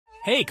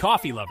Hey,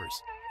 coffee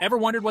lovers! Ever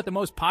wondered what the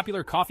most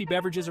popular coffee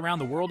beverages around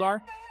the world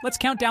are? Let's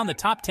count down the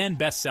top 10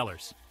 best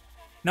sellers.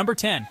 Number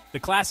 10,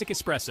 the classic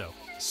espresso.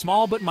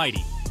 Small but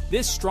mighty.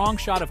 This strong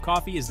shot of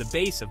coffee is the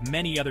base of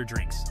many other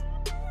drinks.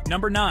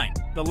 Number 9,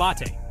 the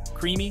latte.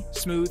 Creamy,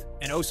 smooth,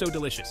 and oh so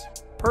delicious.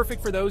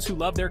 Perfect for those who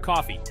love their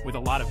coffee with a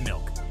lot of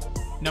milk.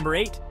 Number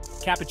 8,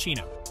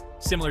 cappuccino.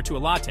 Similar to a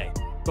latte,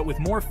 but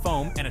with more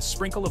foam and a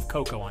sprinkle of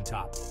cocoa on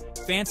top.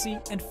 Fancy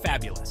and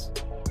fabulous.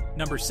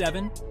 Number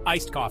 7,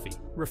 iced coffee.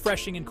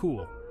 Refreshing and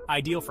cool.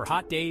 Ideal for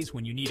hot days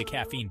when you need a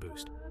caffeine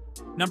boost.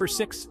 Number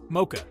 6,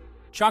 mocha.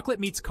 Chocolate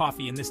meets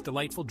coffee in this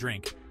delightful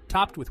drink,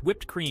 topped with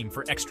whipped cream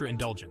for extra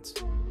indulgence.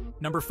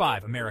 Number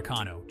 5,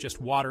 Americano.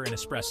 Just water and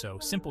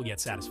espresso, simple yet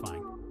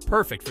satisfying.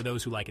 Perfect for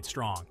those who like it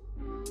strong.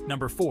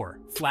 Number 4,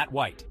 flat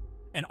white.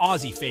 An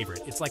Aussie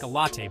favorite, it's like a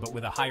latte but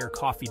with a higher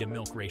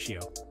coffee-to-milk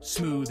ratio.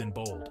 Smooth and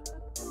bold.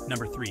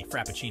 Number 3,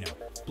 Frappuccino.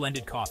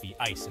 Blended coffee,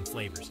 ice, and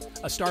flavors.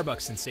 A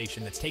Starbucks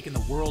sensation that's taken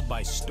the world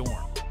by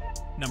storm.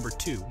 Number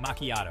 2,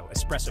 Macchiato.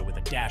 Espresso with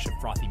a dash of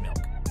frothy milk.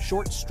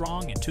 Short,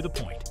 strong, and to the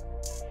point.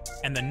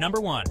 And the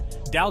number 1,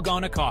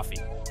 Dalgona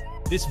coffee.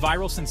 This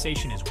viral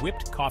sensation is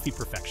whipped coffee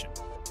perfection.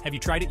 Have you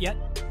tried it yet?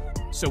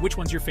 So which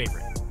one's your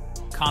favorite?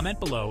 Comment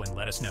below and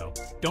let us know.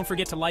 Don't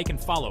forget to like and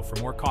follow for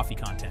more coffee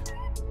content.